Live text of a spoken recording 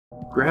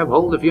Grab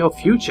hold of your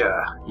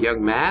future,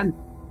 young man.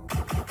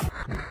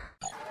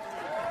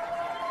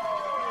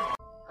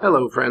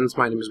 Hello friends,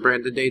 my name is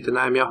Brandon Dayton,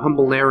 I'm your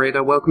humble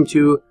narrator. Welcome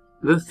to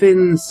The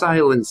Thin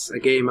Silence, a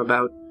game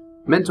about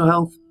mental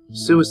health,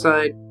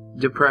 suicide,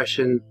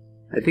 depression.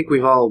 I think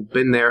we've all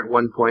been there at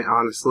one point,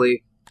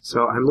 honestly.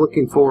 So I'm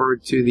looking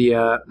forward to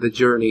the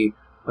journey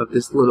of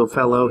this little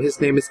fellow.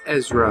 His name is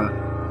Ezra,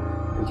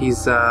 and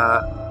he's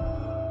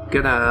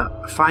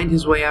gonna find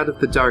his way out of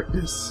the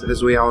darkness,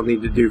 as we all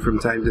need to do from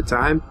time to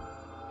time.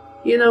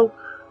 You know,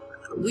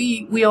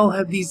 we all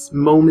have these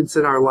moments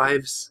in our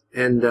lives,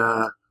 and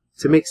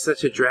to make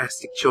such a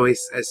drastic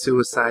choice as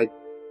suicide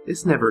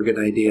is never a good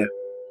idea.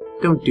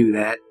 Don't do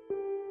that.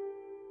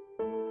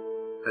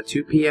 A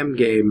 2 p.m.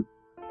 game.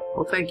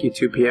 Well, thank you,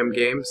 2 p.m.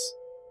 games,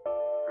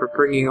 for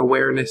bringing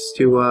awareness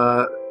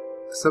to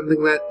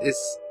something that is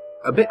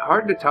a bit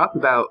hard to talk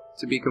about,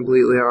 to be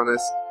completely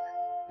honest.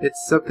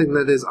 It's something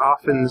that is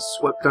often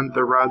swept under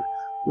the rug,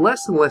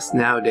 less and less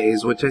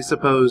nowadays, which I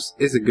suppose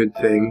is a good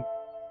thing.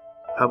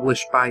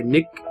 Published by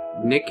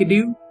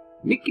Nickadoo?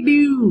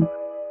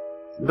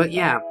 But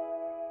yeah,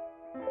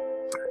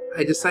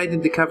 I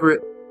decided to cover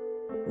it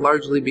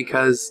largely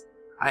because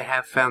I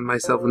have found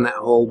myself in that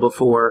hole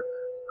before.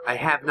 I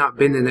have not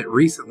been in it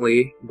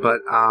recently,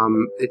 but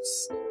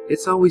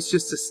it's always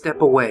just a step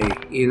away,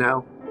 you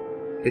know?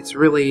 It's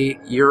really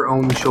your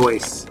own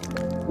choice,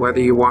 whether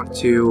you want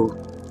to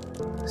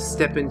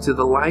step into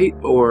the light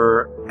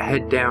or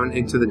head down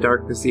into the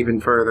darkness even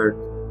further.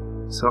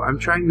 So I'm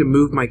trying to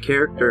move my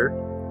character.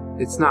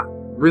 It's not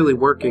really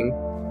working.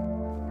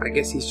 I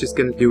guess he's just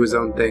gonna do his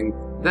own thing.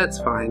 That's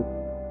fine.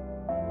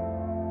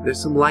 There's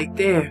some light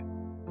there.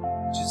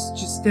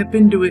 Just step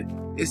into it.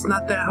 It's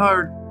not that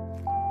hard.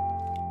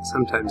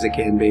 Sometimes it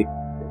can be,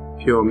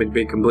 if you want me to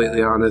be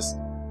completely honest.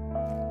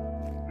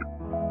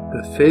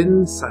 The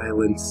Thin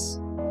Silence.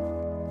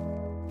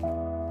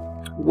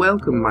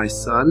 Welcome, my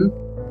son.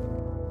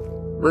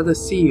 Let us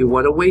see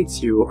what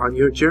awaits you on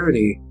your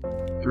journey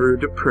through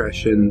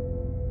depression.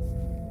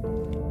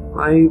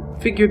 I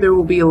figure there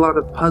will be a lot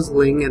of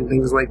puzzling and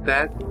things like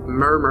that.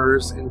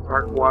 Murmurs in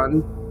part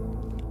 1.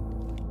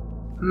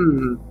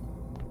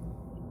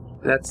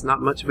 That's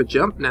not much of a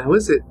jump now,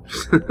 is it?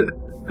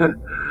 A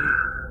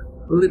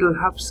little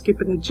hop, skip,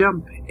 and a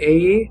jump,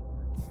 eh?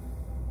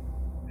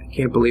 I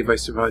can't believe I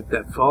survived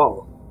that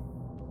fall.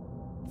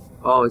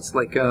 Oh, it's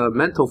like a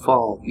mental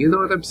fall. You know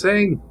what I'm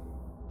saying?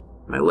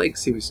 My leg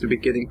seems to be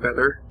getting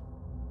better.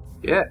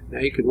 Yeah, now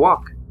you can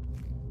walk.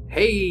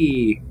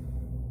 Hey!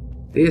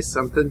 There's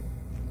something.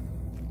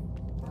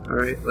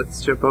 Alright,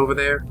 let's jump over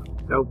there.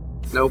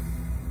 Nope.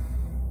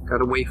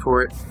 Gotta wait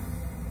for it.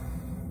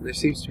 There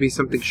seems to be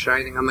something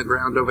shining on the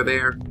ground over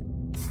there.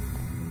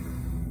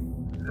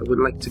 I would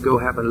like to go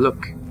have a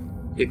look,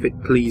 if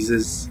it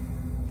pleases.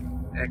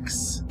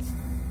 X.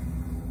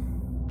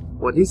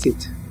 What is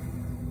it?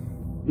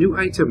 New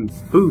item,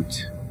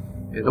 boot.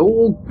 An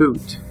old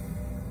boot.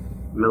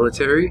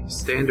 Military,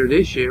 standard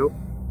issue.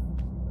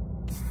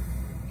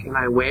 Can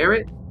I wear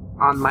it?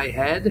 On my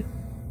head?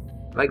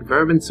 Like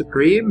Vermin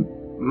Supreme?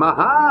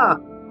 Maha!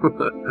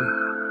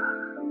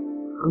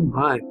 Oh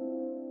my.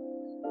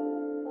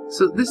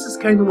 So this is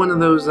kind of one of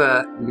those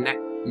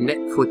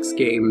Netflix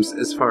games,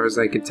 as far as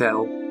I could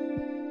tell.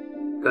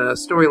 The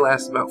story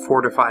lasts about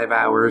 4 to 5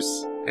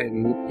 hours,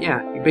 and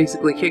yeah, you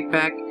basically kick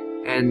back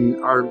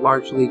and are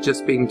largely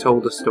just being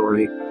told a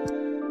story.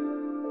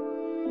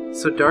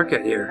 It's so dark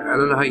out here. I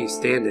don't know how you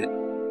stand it.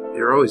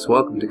 You're always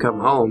welcome to come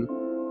home.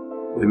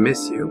 We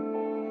miss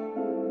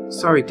you.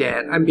 Sorry,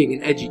 Dad. I'm being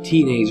an edgy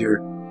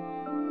teenager.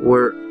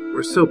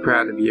 We're so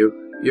proud of you.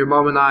 Your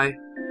mom and I,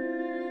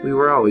 we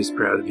were always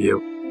proud of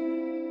you.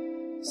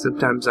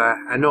 Sometimes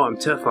I know I'm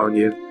tough on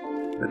you,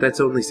 but that's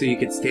only so you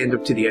can stand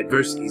up to the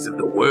adversities of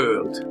the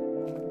world.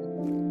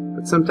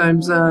 But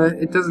sometimes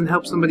it doesn't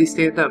help somebody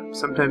stand up.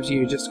 Sometimes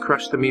you just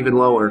crush them even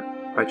lower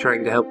by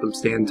trying to help them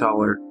stand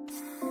taller.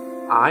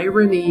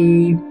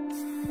 Irony.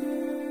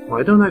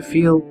 Why don't I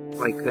feel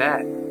like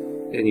that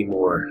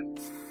anymore?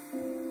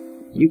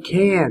 You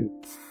can.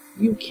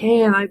 You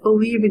can. I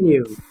believe in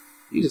you.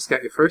 You just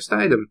got your first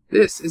item.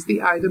 This is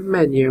the item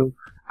menu.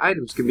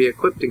 Items can be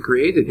equipped and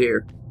created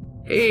here.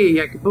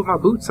 Hey, I can put my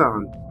boots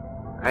on.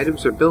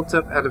 Items are built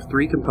up out of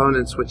 3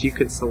 components which you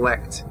can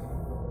select.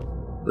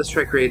 Let's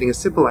try creating a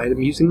simple item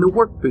using the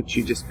work boots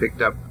you just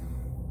picked up.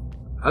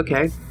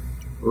 Okay,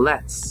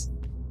 let's.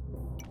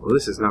 Well,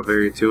 this is not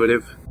very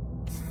intuitive.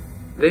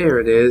 There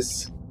it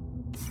is.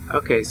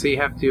 Okay, so you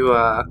have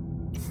to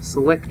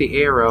select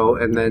the arrow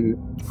and then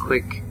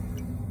click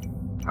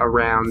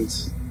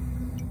around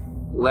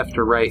left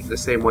or right the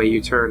same way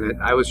you turn it.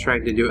 I was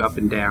trying to do up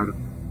and down.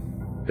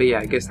 But yeah,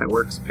 I guess that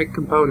works. Pick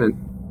component.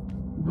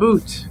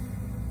 Boot.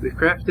 We've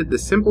crafted the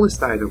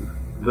simplest item.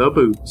 The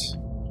boot.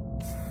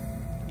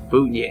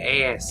 Boot in your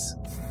ass.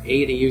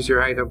 A to use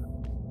your item.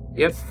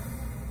 Yep.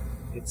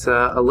 It's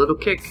a little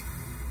kick.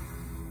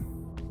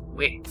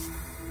 Wait.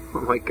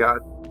 Oh my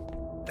god.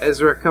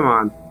 Ezra, come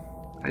on.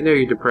 I know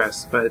you're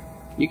depressed, but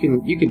you can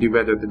do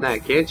better than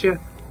that, can't you?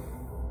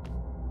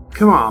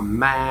 Come on,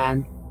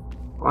 man.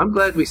 Well, I'm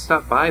glad we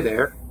stopped by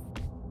there.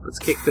 Let's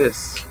kick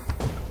this.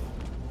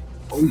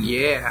 Oh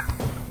yeah.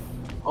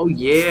 Oh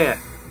yeah.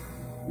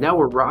 Now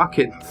we're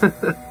rocking.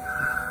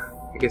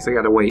 I guess I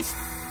gotta wait.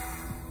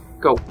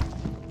 Go.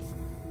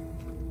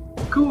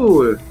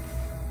 Cool.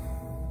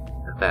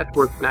 That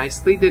worked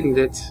nicely, didn't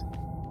it?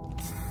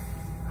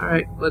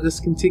 Alright, let us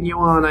continue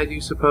on, I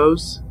do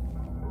suppose.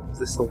 Is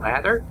this a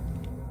ladder?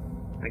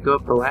 Can I go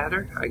up the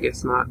ladder? I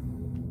guess not.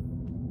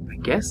 I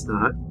guess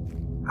not.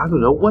 I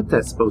don't know what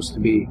that's supposed to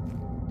be.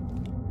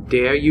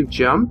 Dare you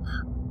jump?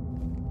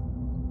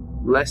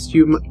 Lest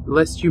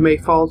you may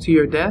fall to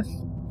your death?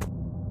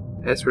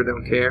 Ezra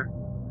don't care.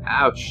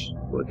 Ouch.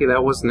 Lucky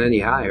that wasn't any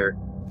higher.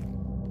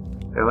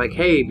 They're like,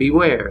 hey,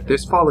 beware.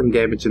 There's falling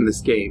damage in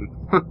this game.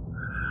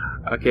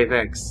 Okay,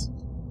 thanks.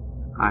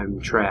 I'm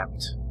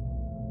trapped.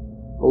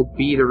 Hold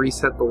B to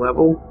reset the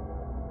level.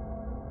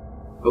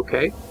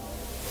 Okay.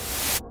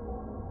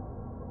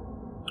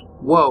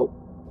 Whoa.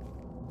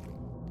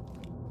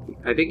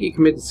 I think he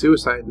committed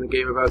suicide in the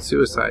game about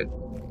suicide.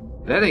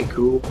 That ain't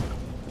cool.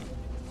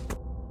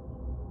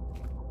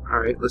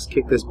 Alright, let's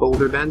kick this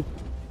boulder then.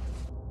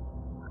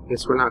 I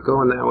guess we're not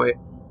going that way.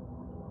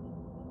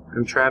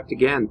 I'm trapped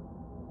again.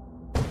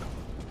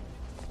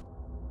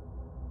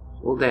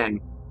 Well,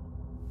 dang.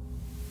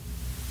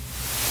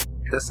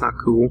 That's not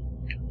cool.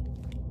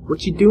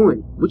 What you doing?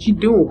 What you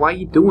doing? Why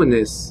you doing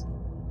this?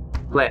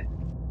 Let.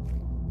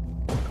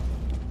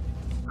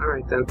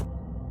 Alright then.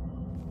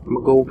 I'm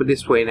gonna go over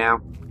this way now.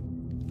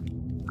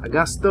 I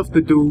got stuff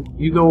to do,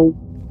 you know.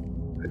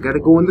 I gotta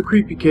go in the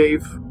creepy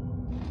cave.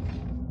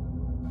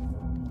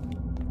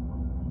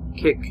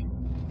 Kick.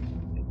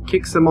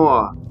 Kick some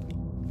more.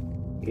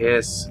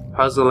 Yes,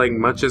 puzzling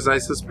much as I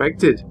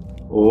suspected.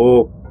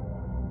 Oh,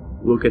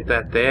 look at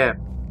that there.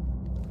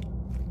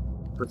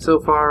 But so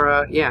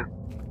far, yeah,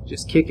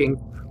 just kicking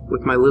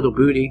with my little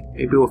booty.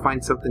 Maybe we'll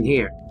find something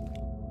here.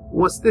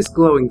 What's this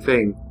glowing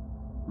thing?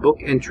 Book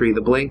entry,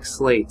 The Blank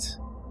Slate.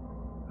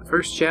 The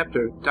first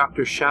chapter,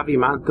 Dr.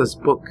 Shavimantha's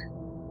book.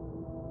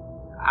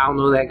 I don't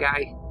know that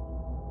guy.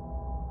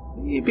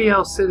 Maybe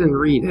I'll sit and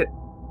read it.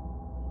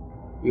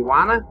 You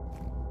wanna?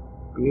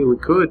 I mean, we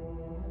could.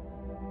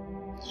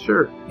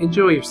 Sure,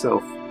 enjoy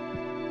yourself.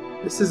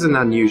 This is an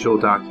unusual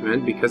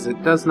document because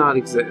it does not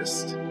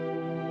exist.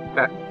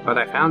 But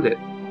I found it.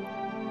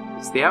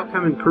 It's the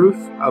outcome and proof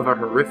of a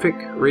horrific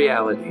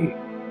reality.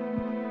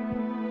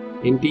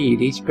 Indeed,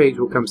 each page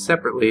will come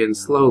separately and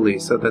slowly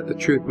so that the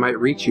truth might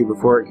reach you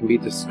before it can be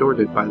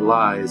distorted by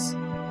lies.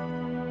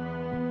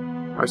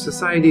 Our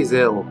society is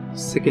ill,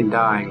 sick and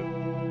dying,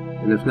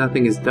 and if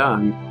nothing is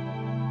done,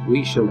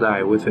 we shall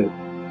die with it.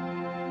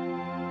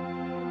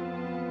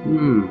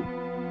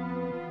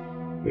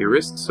 We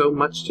risked so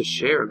much to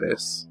share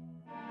this.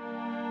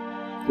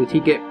 Did he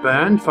get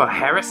burned for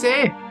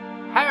heresy?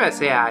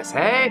 Heresy, I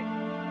say!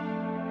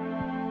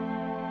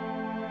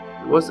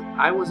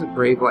 I wasn't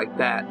brave like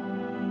that.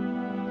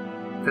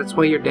 That's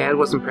why your dad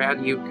wasn't proud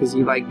of you, because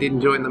you,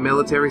 didn't join the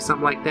military,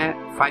 something like that?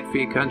 Fight for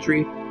your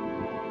country?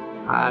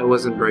 I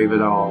wasn't brave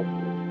at all.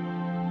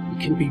 You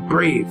can be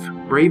brave.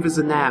 Brave is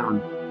a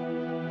noun.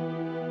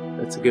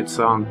 That's a good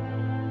song.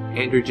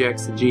 Andrew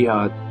Jackson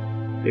Jihad,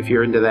 if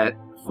you're into that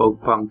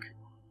folk punk.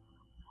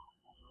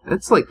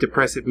 That's like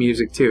depressive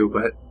music too,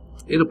 but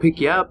it'll pick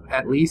you up,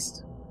 at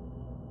least.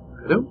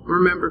 I don't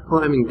remember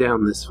climbing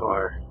down this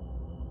far.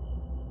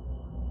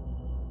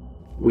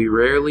 We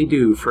rarely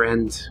do,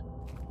 friend.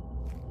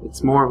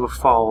 It's more of a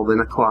fall than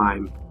a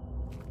climb.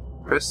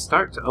 Press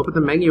start to open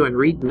the menu and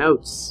read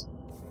notes.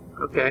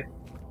 Okay.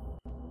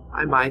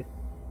 I might.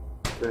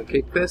 Can I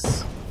kick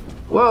this?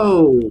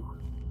 Whoa!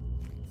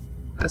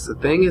 That's the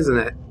thing, isn't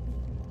it?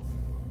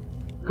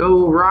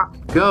 Go, rock,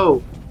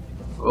 go!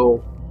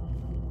 Oh.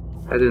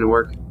 That didn't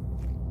work.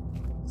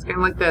 It's kind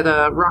of like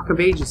that Rock of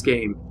Ages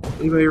game.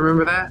 Anybody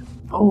remember that?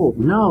 Oh,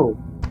 no.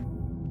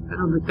 I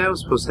don't think that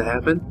was supposed to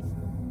happen.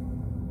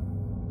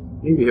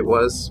 Maybe it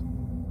was.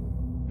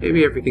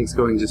 Maybe everything's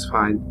going just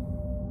fine.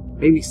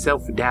 Maybe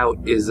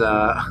self-doubt is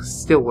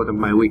still one of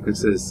my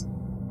weaknesses.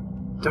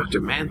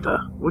 Dr.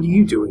 Mantha, what are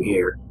you doing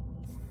here?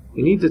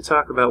 We need to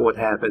talk about what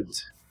happened.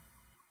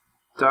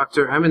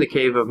 Doctor, I'm in a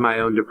cave of my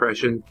own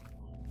depression.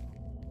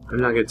 I'm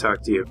not going to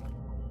talk to you.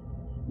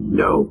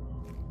 No.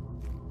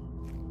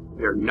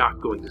 We are not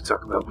going to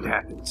talk about what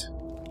happened.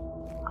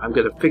 I'm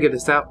going to figure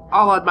this out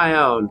all on my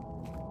own.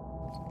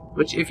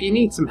 Which, if you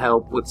need some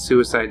help with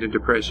suicide or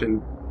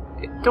depression,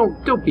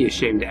 don't be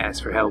ashamed to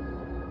ask for help.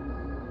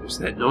 There's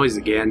that noise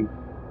again.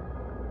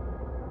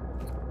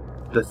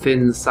 The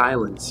thin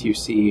silence, you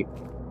see.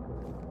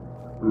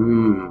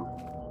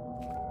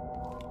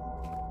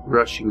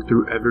 Rushing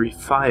through every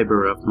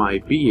fiber of my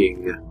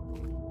being.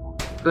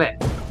 Bleh.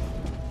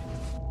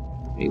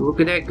 Hey, look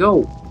at that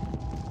go.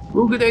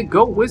 Look at that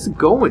go. Where's it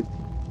going?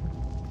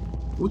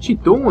 What you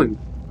doing?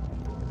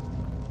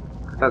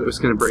 I thought it was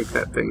going to break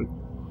that thing.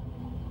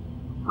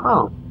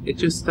 Oh, it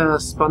just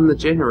spun the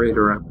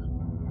generator up.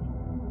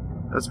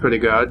 That's pretty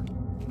good.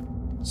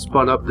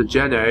 Spun up the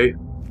Jenny.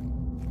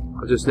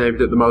 I just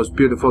named it the most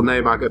beautiful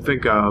name I could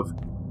think of.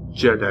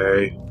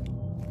 Jenny.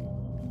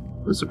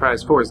 I'm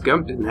surprised Forrest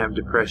Gump didn't have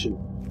depression.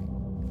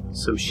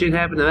 Some shit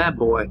happened to that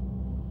boy.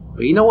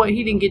 But you know what?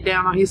 He didn't get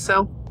down on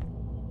himself.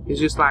 He's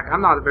just like,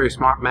 I'm not a very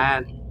smart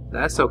man.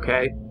 That's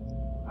okay.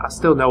 I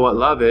still know what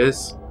love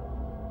is.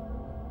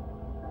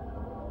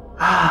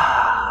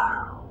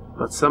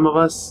 But some of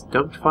us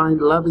don't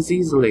find love as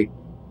easily.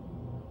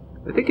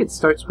 I think it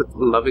starts with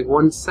loving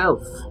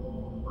oneself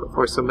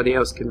before somebody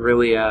else can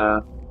really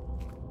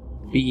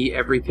be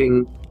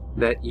everything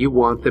that you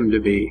want them to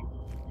be,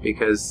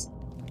 because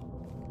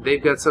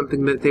they've got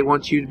something that they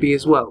want you to be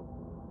as well.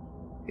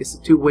 It's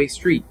a two-way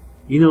street.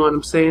 You know what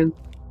I'm saying?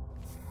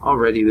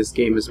 Already this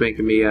game is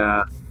making me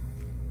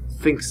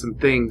think some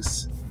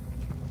things.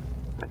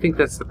 I think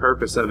that's the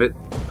purpose of it.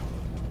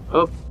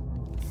 Oh,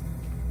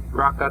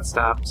 rock got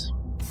stopped.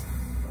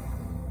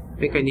 I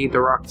think I need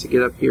the rock to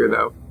get up here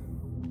though,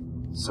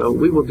 so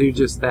we will do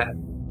just that.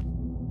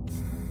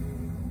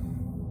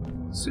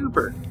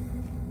 Super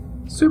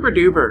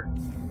duper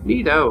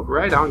neato.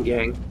 Right on,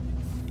 gang.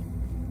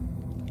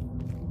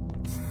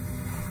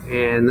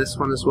 And this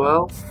one as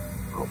well.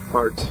 Oh,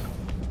 fart.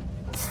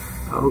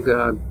 Oh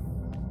god.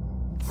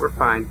 We're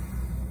fine.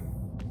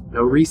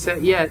 No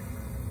reset yet.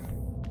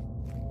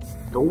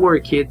 Don't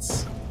worry,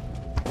 kids.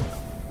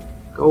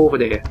 Go over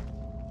there.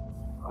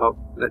 Oh,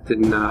 that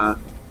didn't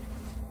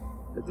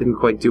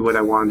quite do what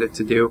I wanted it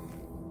to do.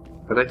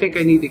 But I think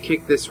I need to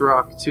kick this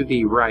rock to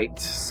the right,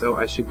 so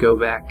I should go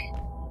back.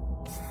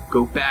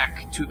 Go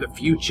back to the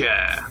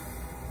future.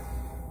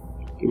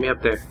 Get me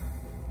up there.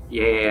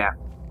 Yeah.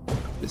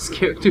 This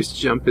character's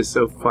jump is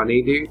so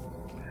funny, dude.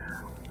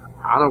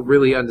 I don't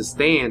really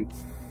understand.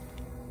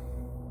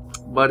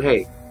 But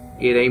hey,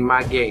 it ain't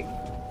my game.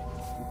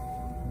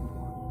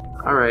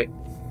 Alright,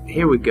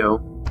 here we go.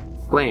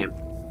 Blam.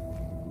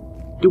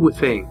 Do a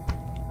thing.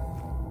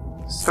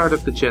 Start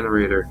up the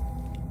generator.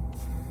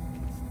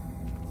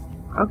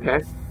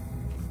 Okay.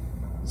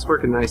 It's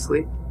working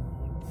nicely.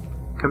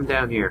 Come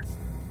down here.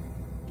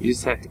 You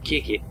just have to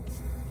kick it.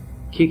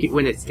 Kick it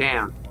when it's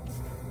down.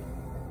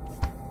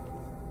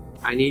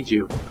 I need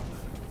you.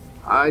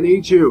 I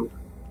need you.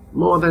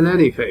 More than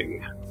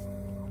anything.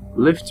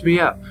 Lift me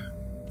up.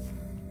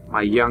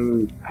 My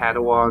young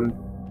Padawan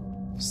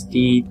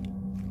steed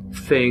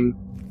thing.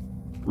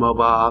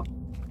 Mobob.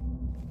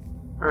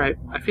 Alright,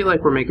 I feel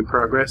like we're making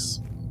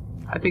progress.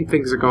 I think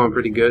things are going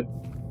pretty good.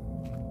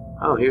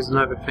 Oh, here's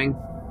another thing.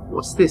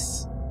 What's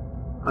this?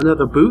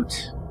 Another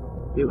boot?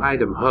 New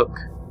item, hook.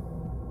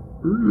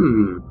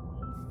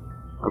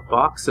 A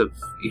box of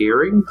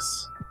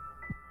earrings?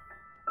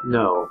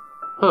 No.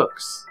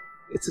 Hooks.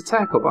 It's a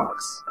tackle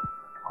box.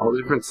 All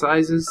different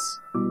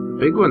sizes. The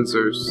big ones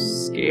are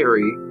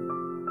scary.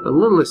 The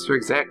littlest are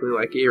exactly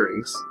like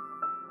earrings.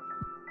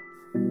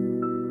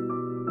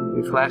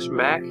 We flash them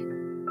back?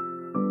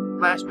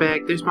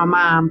 Flashback, there's my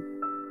mom.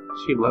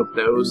 She loved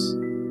those.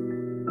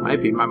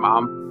 Might be my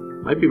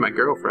mom. Might be my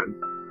girlfriend.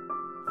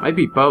 Might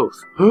be both.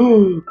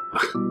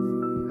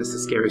 That's the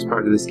scariest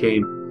part of this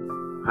game.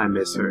 I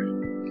miss her.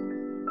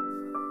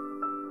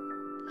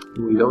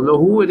 We don't know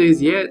who it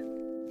is yet.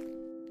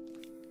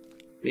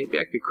 Maybe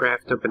I could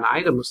craft up an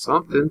item or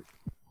something.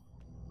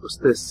 What's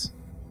this?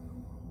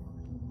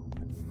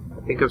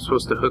 I think I'm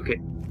supposed to hook it.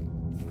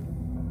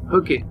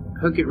 Hook it.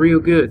 Hook it real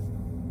good.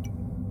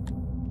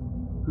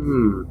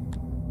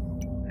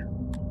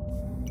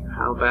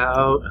 How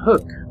about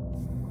hook?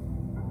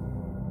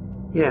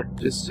 Yeah,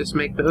 just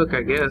make the hook,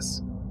 I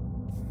guess.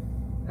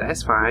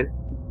 That's fine.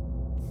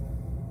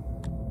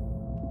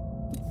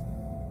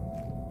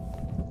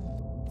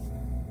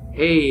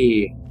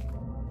 Hey!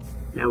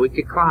 Now we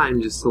could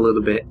climb just a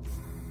little bit.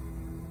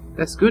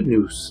 That's good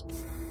news.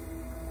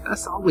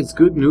 That's always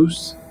good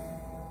news.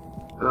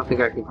 I don't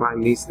think I can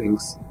climb these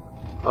things.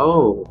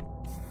 Oh.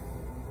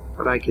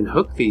 But I can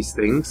hook these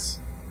things.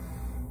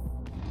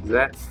 Is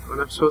that what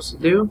I'm supposed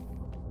to do?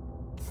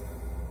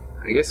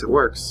 I guess it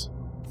works.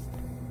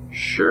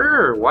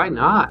 Sure, why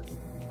not?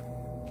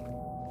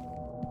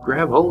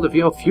 Grab hold of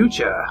your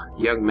future,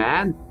 young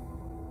man.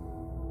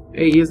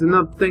 Hey, here's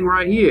another thing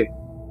right here.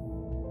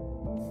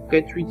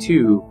 Entry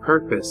 2,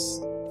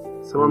 Purpose.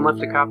 Someone left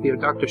a copy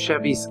of Dr.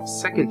 Chevy's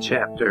second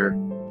chapter.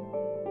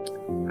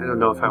 I don't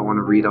know if I want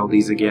to read all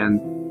these again.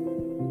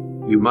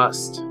 You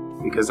must,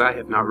 because I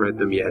have not read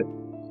them yet.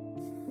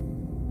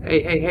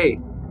 Hey.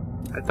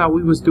 I thought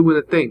we was doing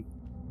a thing.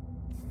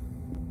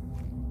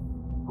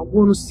 I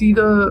want to see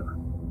the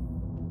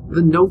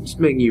notes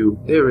menu.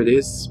 There it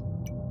is.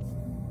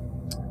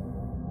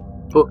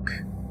 Book.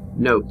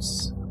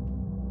 Notes.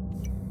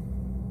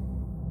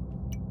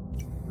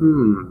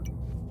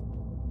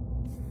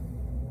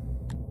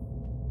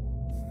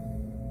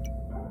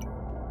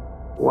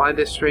 Why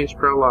this strange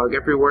prologue?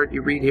 Every word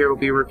you read here will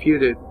be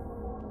refuted.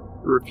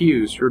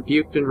 Refused,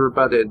 rebuked, and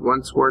rebutted.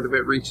 Once word of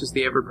it reaches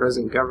the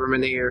ever-present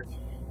government ear.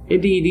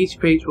 Indeed, each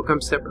page will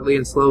come separately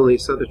and slowly,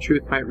 so the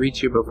truth might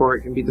reach you before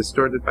it can be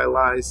distorted by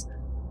lies.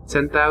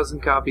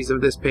 10,000 copies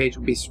of this page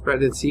will be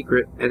spread in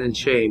secret and in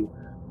shame.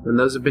 When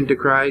those have been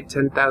decried,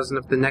 10,000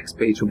 of the next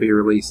page will be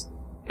released.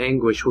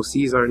 Anguish will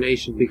seize our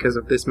nation because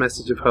of this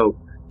message of hope.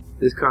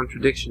 This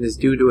contradiction is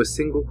due to a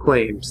single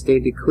claim,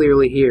 stated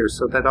clearly here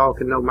so that all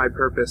can know my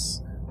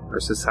purpose.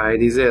 Our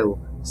society is ill,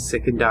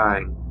 sick and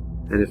dying,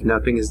 and if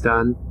nothing is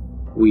done,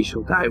 we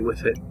shall die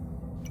with it.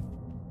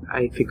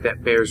 I think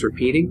that bears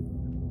repeating.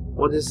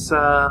 What is,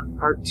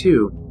 part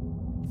 2?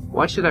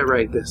 Why should I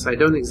write this? I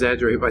don't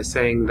exaggerate by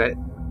saying that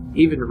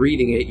even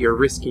reading it, you're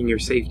risking your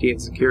safety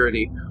and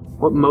security.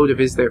 What motive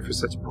is there for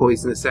such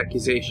poisonous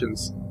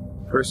accusations?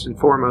 First and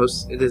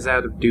foremost, it is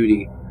out of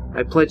duty.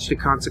 I pledge to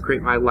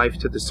consecrate my life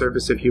to the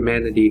service of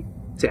humanity,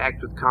 to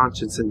act with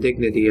conscience and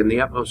dignity and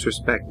the utmost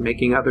respect,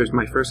 making others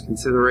my first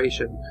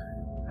consideration.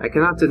 I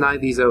cannot deny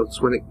these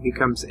oaths when it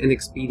becomes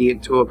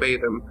inexpedient to obey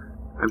them.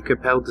 I'm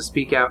compelled to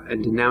speak out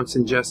and denounce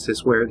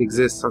injustice where it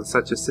exists on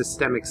such a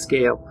systemic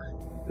scale.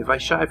 If I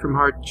shy from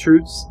hard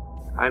truths,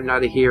 I am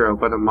not a hero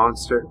but a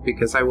monster,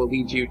 because I will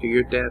lead you to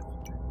your death.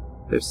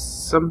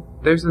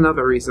 There's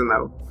another reason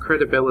though,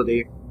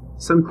 credibility.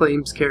 Some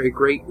claims carry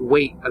great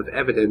weight of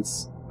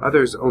evidence,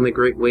 others only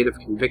great weight of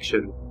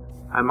conviction.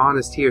 I'm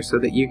honest here so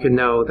that you can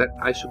know that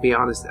I shall be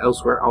honest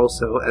elsewhere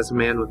also, as a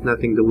man with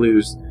nothing to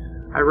lose.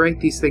 I write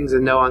these things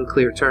in no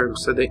unclear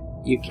terms so that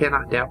you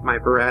cannot doubt my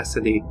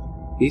veracity.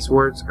 These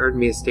words earned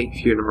me a state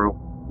funeral.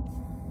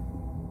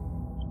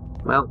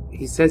 Well,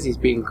 he says he's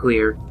being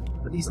clear,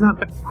 but he's not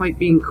quite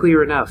being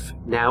clear enough,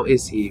 now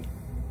is he?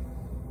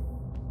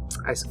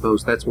 I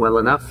suppose that's well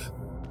enough.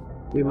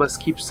 We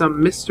must keep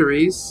some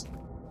mysteries,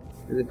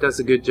 and it does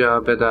a good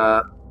job at,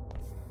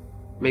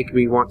 making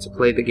me want to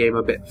play the game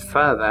a bit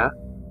further.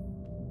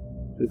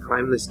 We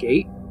climb this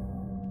gate.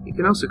 You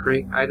can also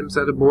create items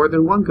out of more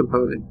than one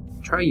component.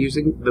 Try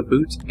using the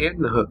boot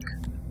and the hook.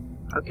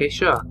 Okay,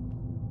 sure.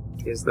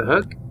 Here's the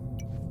hook.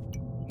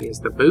 Here's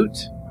the boot.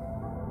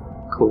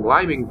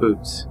 Climbing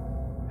boots.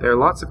 There are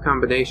lots of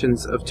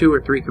combinations of 2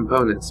 or 3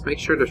 components. Make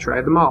sure to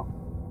try them all.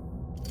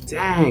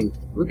 Dang!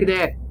 Look at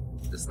that!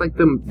 It's like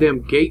them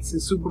gates in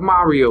Super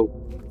Mario.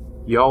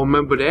 Y'all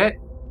remember that?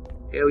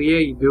 Hell yeah,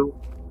 you do.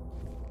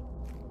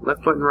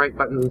 Left button, right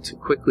button to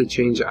quickly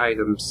change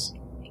items.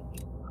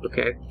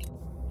 Okay.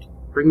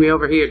 Bring me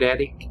over here,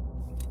 Daddy.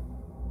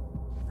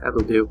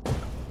 That'll do.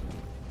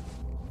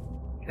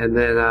 And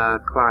then,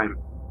 climb.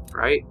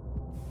 Right?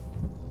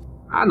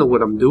 I know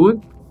what I'm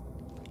doing.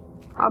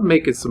 I'm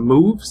making some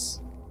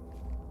moves.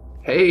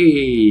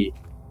 Hey!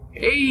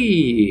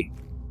 Hey!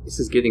 This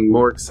is getting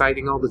more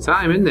exciting all the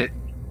time, isn't it?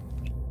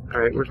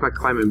 Alright, where's my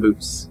climbing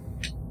boots?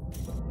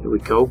 Here we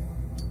go.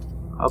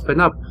 Up and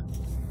up.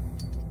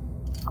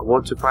 I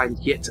want to find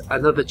yet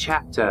another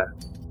chapter.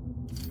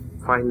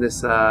 Find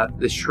this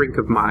shrink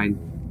of mine.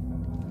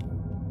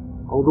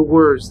 All the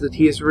words that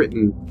he has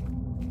written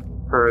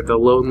for the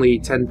lonely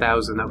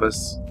 10,000 of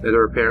us that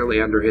are apparently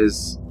under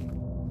his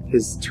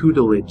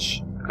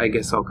tutelage, I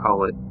guess I'll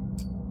call it.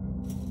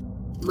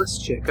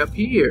 Let's check up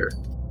here.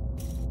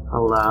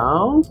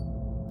 Hello?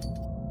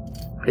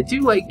 I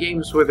do like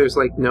games where there's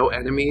like no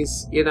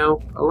enemies, you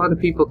know? A lot of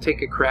people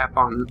take a crap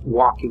on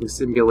walking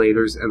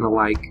simulators and the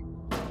like.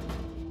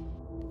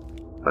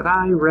 But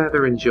I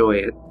rather enjoy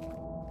it.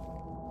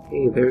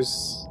 Hey,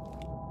 there's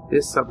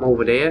something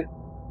over there.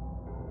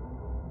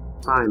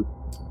 Climb.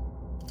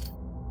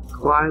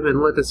 Climb and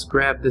let us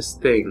grab this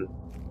thing.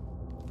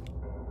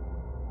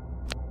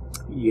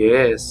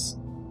 Yes.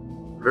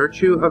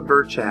 Virtue of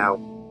virtue.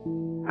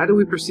 How do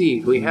we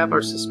proceed? We have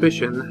our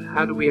suspicion.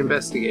 How do we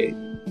investigate?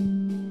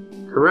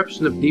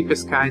 Corruption of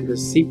deepest kind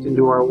has seeped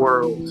into our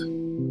world.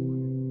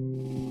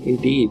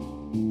 Indeed.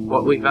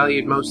 What we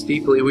valued most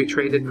deeply we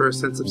traded for a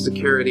sense of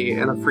security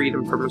and a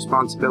freedom from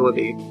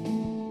responsibility.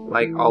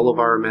 Like all of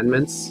our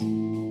amendments.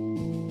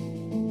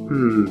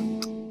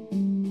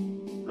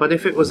 But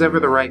if it was ever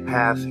the right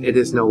path, it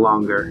is no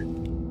longer.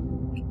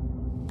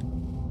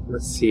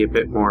 Let's see a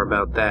bit more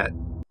about that.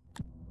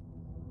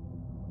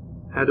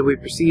 How do we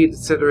proceed,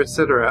 etc.,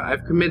 etc.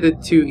 I've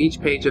committed to each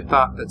page a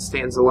thought that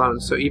stands alone,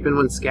 so even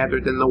when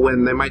scattered in the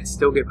wind, they might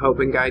still give hope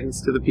and guidance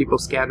to the people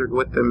scattered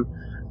with them.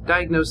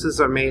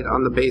 Diagnoses are made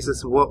on the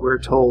basis of what we're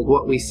told,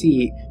 what we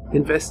see,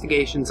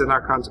 investigations and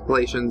our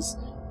contemplations.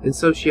 In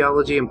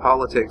sociology and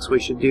politics, we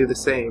should do the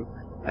same.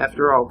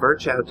 After all,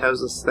 Virchow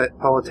tells us that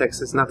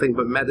politics is nothing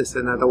but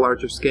medicine at a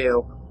larger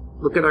scale.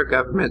 Look at our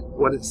government,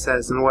 what it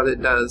says and what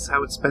it does,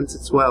 how it spends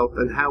its wealth,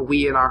 and how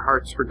we in our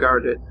hearts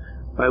regard it.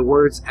 By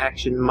words,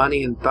 action,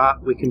 money, and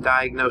thought, we can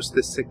diagnose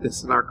this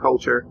sickness in our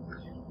culture.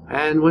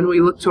 And when we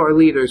look to our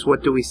leaders,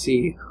 what do we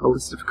see? A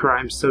list of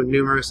crimes so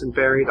numerous and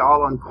varied,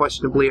 all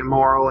unquestionably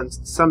immoral, and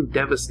some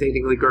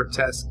devastatingly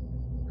grotesque.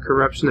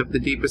 Corruption of the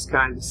deepest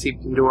kind has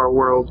seeped into our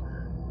world.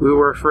 We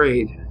were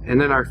afraid,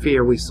 and in our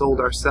fear we sold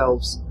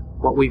ourselves.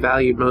 What we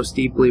valued most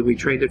deeply we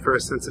traded for a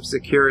sense of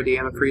security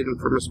and a freedom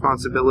from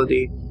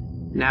responsibility.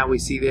 Now we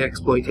see the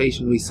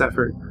exploitation we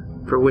suffered,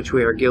 for which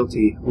we are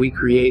guilty. We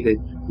created,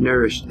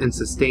 nourished, and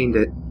sustained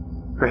it.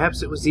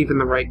 Perhaps it was even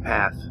the right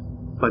path,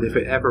 but if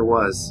it ever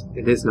was,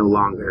 it is no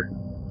longer.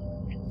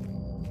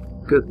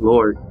 Good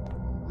lord.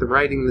 The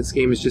writing in this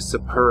game is just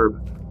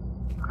superb.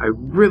 I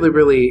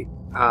really,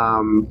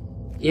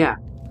 yeah.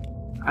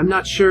 I'm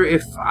not sure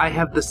if I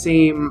have the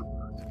same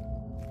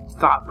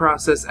thought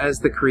process as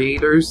the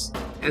creators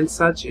and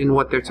such in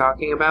what they're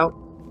talking about.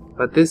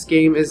 But this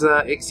game is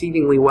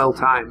exceedingly well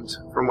timed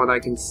from what I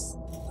can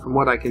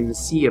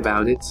see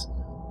about it,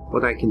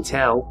 what I can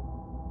tell.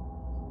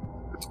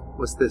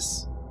 What's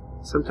this?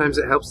 Sometimes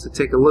it helps to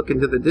take a look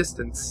into the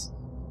distance.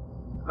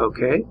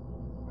 Okay.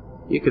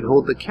 You can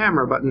hold the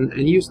camera button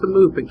and use the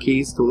movement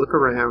keys to look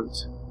around.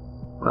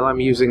 Well, I'm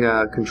using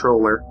a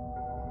controller.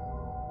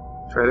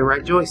 Try the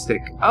right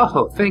joystick.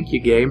 Oh, thank you,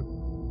 game.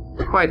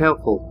 Quite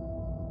helpful.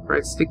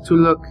 Right stick to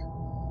look.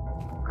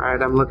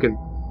 Alright, I'm looking.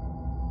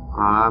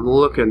 I'm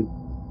looking.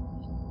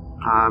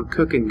 I'm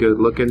cooking good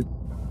looking.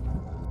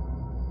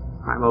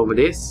 Climb over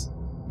this.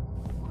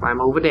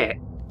 Climb over that.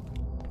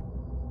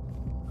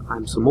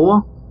 Climb some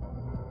more.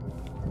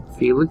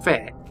 Feeling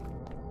fat.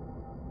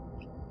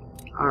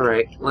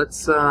 Alright,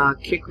 let's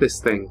kick this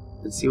thing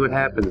and see what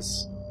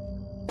happens.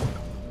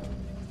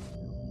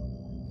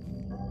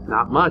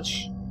 Not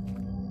much.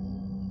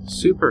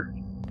 Super.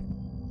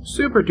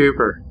 Super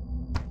duper.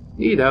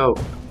 Neato.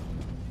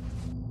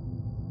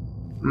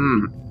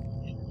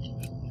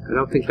 I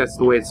don't think that's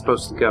the way it's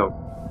supposed to go.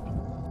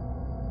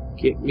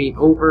 Get me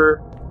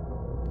over.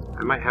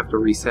 I might have to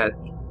reset.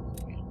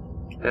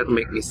 That'll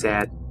make me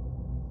sad.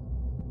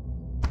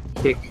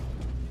 Kick.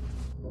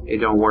 It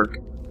don't work.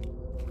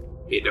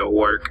 It don't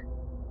work.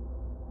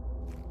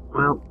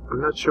 Well, I'm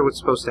not sure what's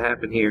supposed to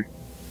happen here.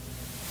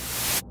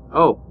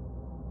 Oh.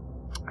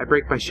 I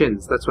break my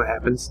shins. That's what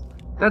happens.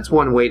 That's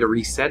one way to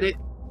reset it.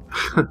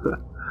 I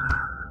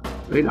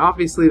mean,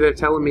 obviously they're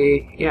telling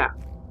me, yeah,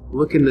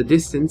 look in the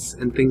distance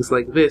and things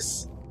like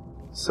this.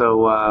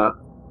 So,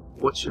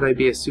 what should I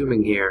be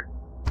assuming here?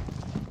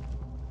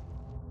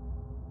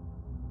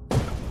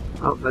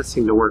 Oh, that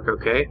seemed to work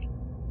okay.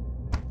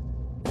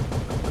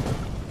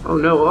 Oh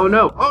no, oh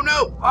no, oh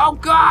no! Oh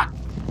god!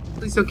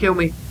 Please don't kill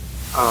me.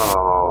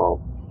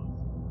 Oh.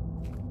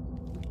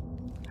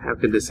 How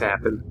could this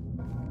happen?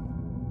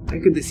 How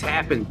could this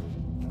happen?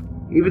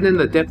 Even in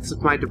the depths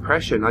of my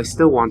depression, I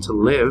still want to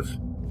live.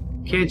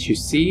 Can't you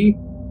see?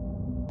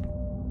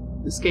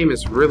 This game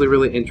is really,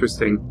 really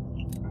interesting.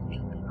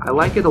 I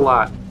like it a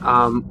lot.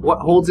 What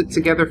holds it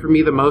together for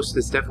me the most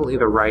is definitely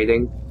the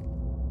writing.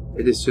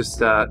 It is just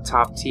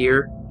top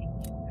tier.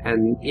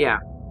 And yeah,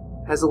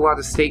 has a lot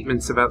of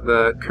statements about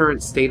the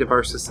current state of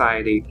our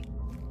society,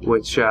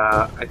 which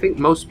I think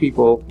most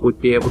people would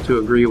be able to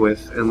agree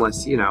with,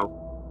 unless, you know,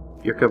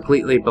 you're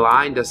completely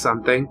blind to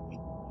something.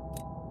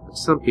 Which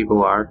some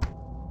people are.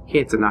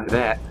 Can't deny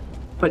that.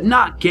 But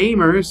not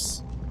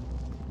gamers!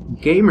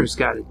 Gamers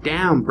got it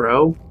down,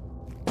 bro.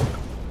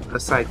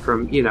 Aside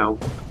from, you know,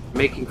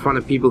 making fun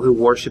of people who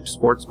worship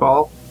sports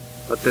ball,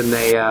 but then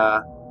they,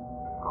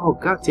 oh,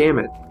 god damn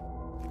it.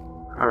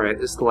 Alright,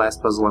 this is the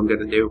last puzzle I'm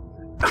gonna do.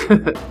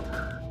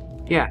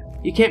 Yeah,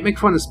 you can't make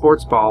fun of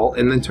sports ball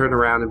and then turn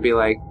around and be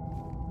like,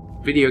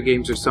 video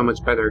games are so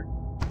much better.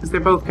 Because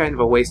they're both kind of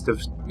a waste of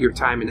your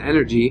time and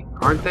energy,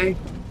 aren't they?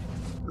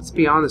 Let's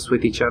be honest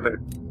with each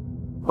other.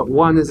 But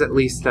one is at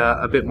least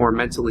a bit more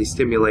mentally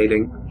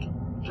stimulating.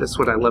 That's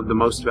what I love the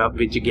most about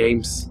video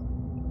games.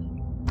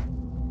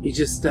 You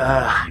just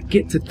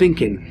get to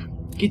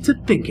thinking. Get to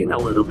thinking a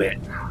little bit.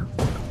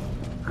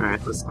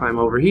 Alright, let's climb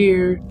over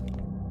here.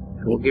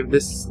 And we'll give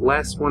this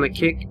last one a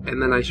kick,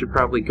 and then I should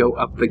probably go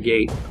up the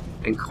gate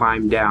and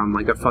climb down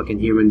like a fucking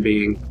human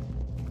being.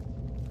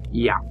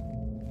 Yeah.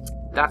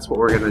 That's what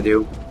we're gonna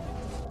do.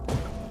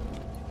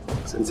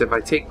 Since if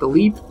I take the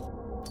leap,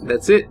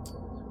 that's it.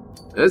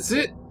 That's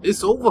it.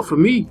 It's over for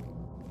me.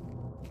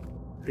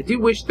 I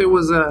do wish there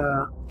was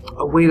a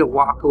way to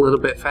walk a little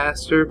bit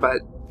faster,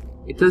 but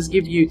it does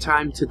give you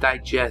time to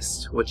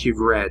digest what you've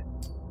read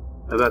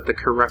about the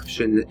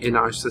corruption in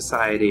our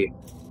society.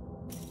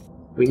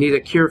 We need a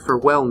cure for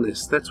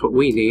wellness. That's what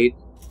we need.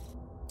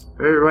 If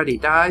everybody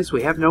dies,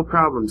 we have no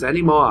problems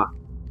anymore.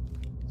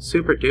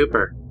 Super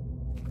duper.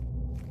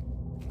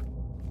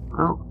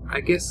 Well, I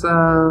guess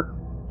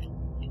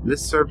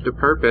this served a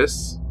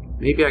purpose.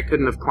 Maybe I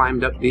couldn't have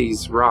climbed up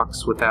these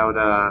rocks without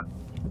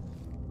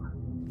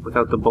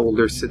the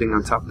boulder sitting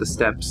on top of the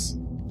steps.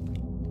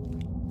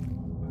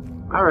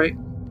 Alright.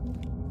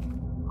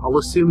 I'll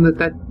assume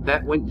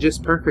that went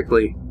just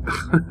perfectly.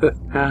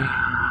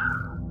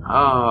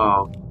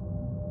 Oh.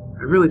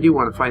 I really do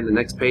want to find the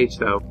next page,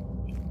 though.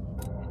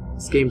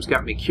 This game's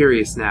got me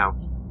curious now.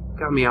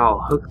 Got me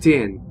all hooked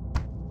in.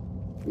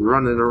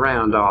 Running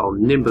around all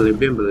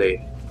nimbly-bimbly.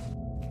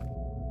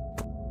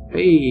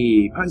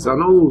 Hey,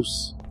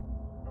 paisanos!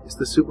 It's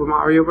the Super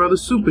Mario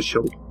Bros. Super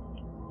Show.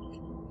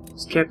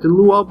 It's Captain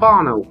Lou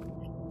Albano.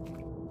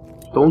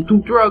 Don't do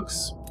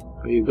drugs,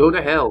 or you go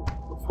to hell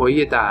before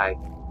you die.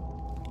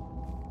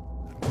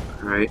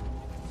 Alright.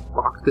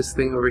 Lock this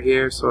thing over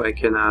here so I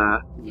can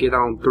get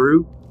on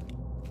through.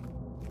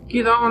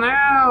 Get on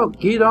out!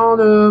 Get on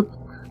up!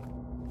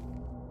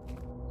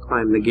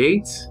 Climb the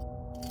gate.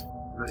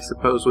 I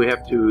suppose we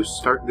have to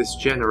start this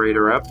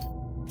generator up.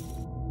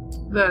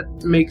 That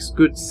makes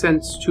good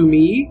sense to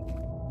me.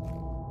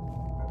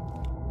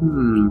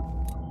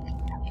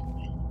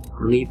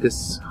 I'll need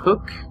this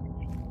hook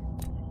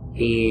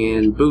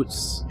and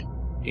boots.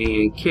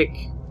 And kick.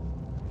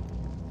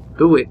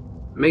 Do it.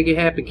 Make it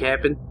happen,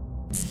 Captain.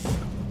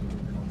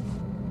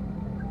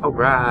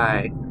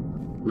 Alright.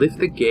 Lift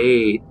the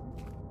gate.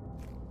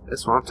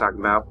 That's what I'm talking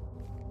about.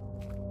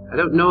 I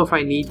don't know if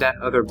I need that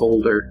other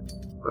boulder,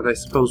 but I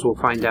suppose we'll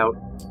find out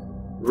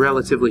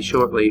relatively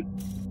shortly.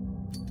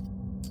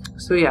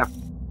 So yeah.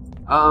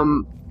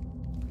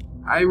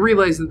 I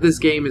realize that this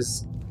game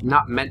is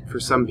not meant for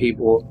some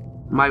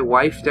people. My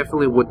wife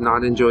definitely would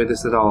not enjoy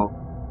this at all.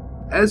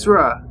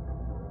 Ezra!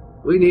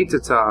 We need to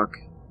talk.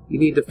 You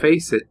need to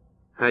face it.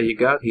 How you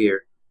got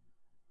here.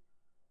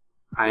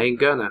 I ain't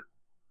gonna.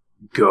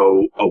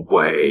 Go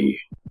away.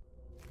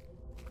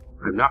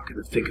 I'm not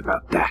gonna think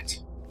about that.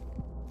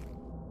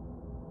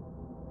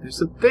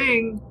 There's a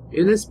thing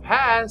in his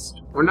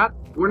past. We're not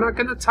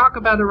gonna talk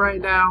about it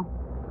right now.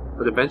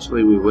 But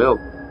eventually we will.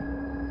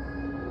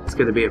 It's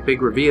gonna be a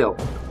big reveal.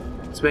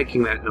 It's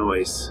making that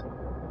noise.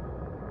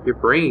 Your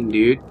brain,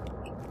 dude.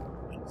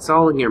 It's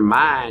all in your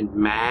mind,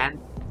 man.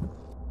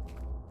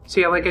 So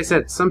yeah, like I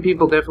said, some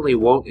people definitely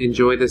won't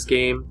enjoy this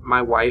game.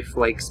 My wife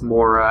likes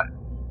more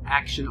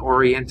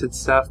action-oriented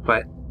stuff,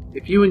 but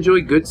if you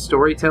enjoy good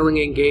storytelling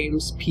in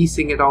games,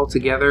 piecing it all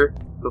together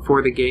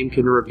before the game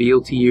can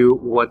reveal to you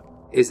what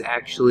is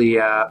actually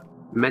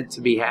meant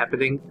to be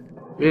happening,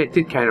 I mean, it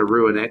did kind of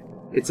ruin it.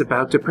 It's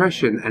about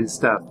depression and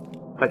stuff,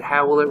 but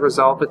how will it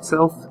resolve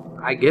itself?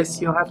 I guess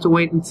you'll have to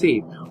wait and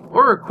see.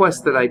 Or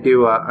request that I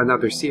do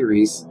another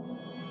series.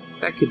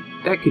 That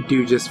could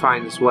do just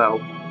fine as well.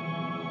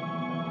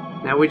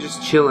 Now we're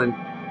just chilling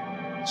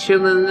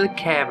in the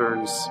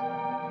caverns.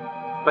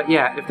 But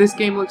yeah, if this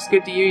game looks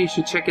good to you, you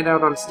should check it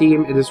out on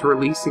Steam. It is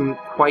releasing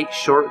quite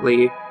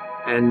shortly,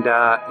 and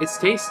it's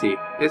tasty.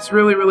 It's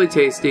really, really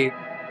tasty.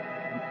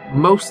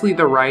 Mostly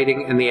the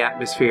writing and the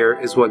atmosphere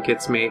is what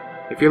gets me.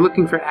 If you're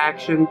looking for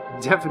action,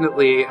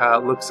 definitely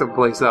look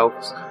someplace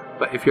else.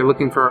 But if you're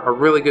looking for a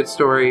really good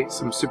story,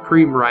 some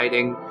supreme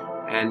writing,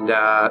 and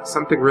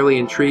something really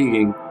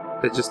intriguing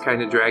that just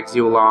kind of drags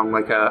you along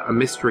like a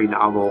mystery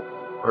novel,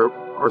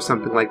 or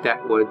something like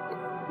that would,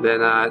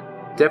 then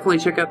definitely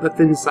check out The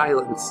Thin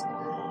Silence.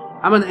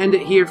 I'm going to end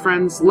it here,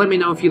 friends. Let me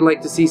know if you'd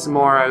like to see some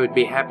more. I would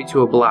be happy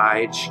to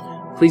oblige.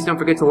 Please don't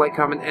forget to like,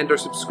 comment, and or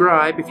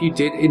subscribe if you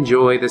did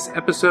enjoy this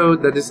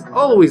episode. That is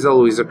always,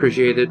 always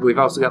appreciated. We've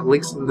also got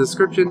links in the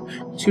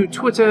description to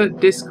Twitter,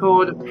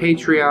 Discord,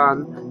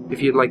 Patreon.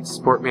 If you'd like to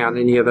support me on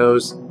any of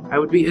those, I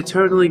would be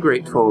eternally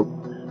grateful.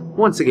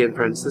 Once again,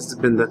 friends, this has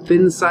been The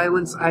Thin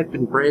Silence. I've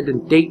been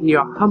Brandon Dayton,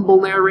 your humble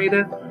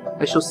narrator.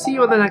 I shall see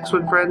you on the next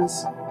one,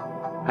 friends.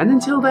 And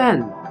until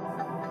then,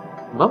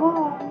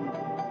 bye-bye.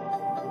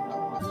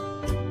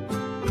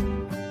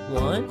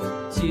 1,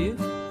 2,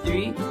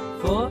 3,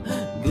 4.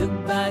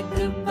 Goodbye,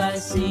 goodbye,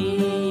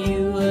 see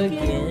you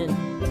again.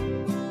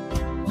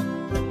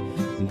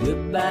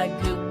 Goodbye,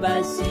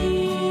 goodbye,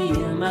 see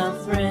you, my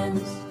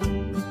friends.